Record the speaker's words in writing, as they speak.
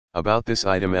About this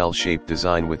item: L-shaped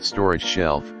design with storage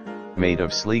shelf, made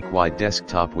of sleek wide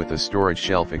desktop with a storage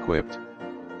shelf equipped.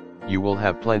 You will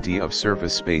have plenty of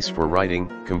surface space for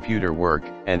writing, computer work,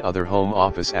 and other home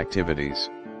office activities.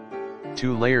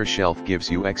 2-layer shelf gives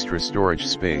you extra storage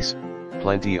space,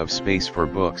 plenty of space for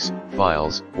books,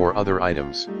 files, or other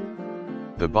items.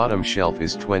 The bottom shelf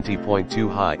is 20.2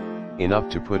 high, enough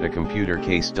to put a computer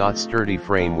case. Sturdy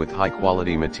frame with high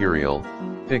quality material,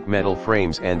 thick metal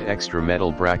frames and extra metal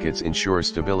brackets ensure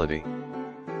stability.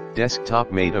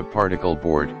 Desktop made of particle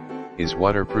board, is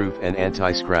waterproof and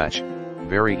anti-scratch,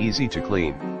 very easy to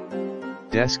clean.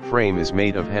 Desk frame is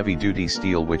made of heavy-duty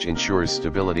steel which ensures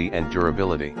stability and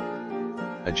durability.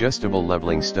 Adjustable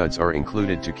leveling studs are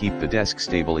included to keep the desk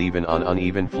stable even on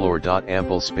uneven floor.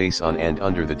 Ample space on and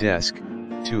under the desk.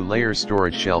 2-layer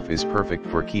storage shelf is perfect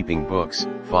for keeping books,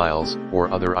 files,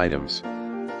 or other items.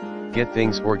 Get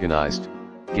things organized,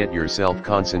 get yourself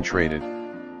concentrated.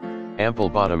 Ample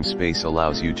bottom space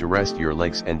allows you to rest your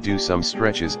legs and do some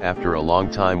stretches after a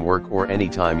long time work or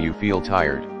anytime you feel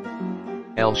tired.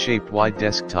 L-shaped wide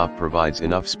desktop provides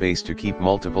enough space to keep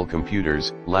multiple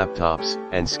computers, laptops,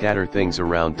 and scatter things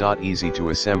around. Easy to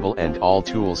assemble and all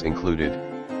tools included.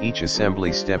 Each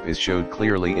assembly step is showed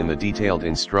clearly in the detailed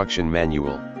instruction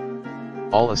manual.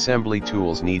 All assembly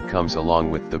tools need comes along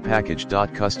with the package.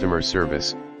 Customer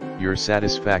service, your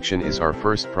satisfaction is our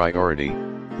first priority.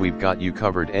 We've got you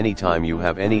covered anytime you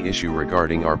have any issue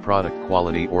regarding our product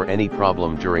quality or any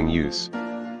problem during use.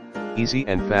 Easy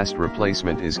and fast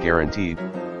replacement is guaranteed.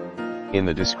 In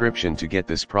the description to get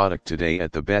this product today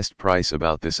at the best price.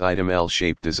 About this item: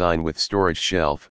 L-shaped design with storage shelf,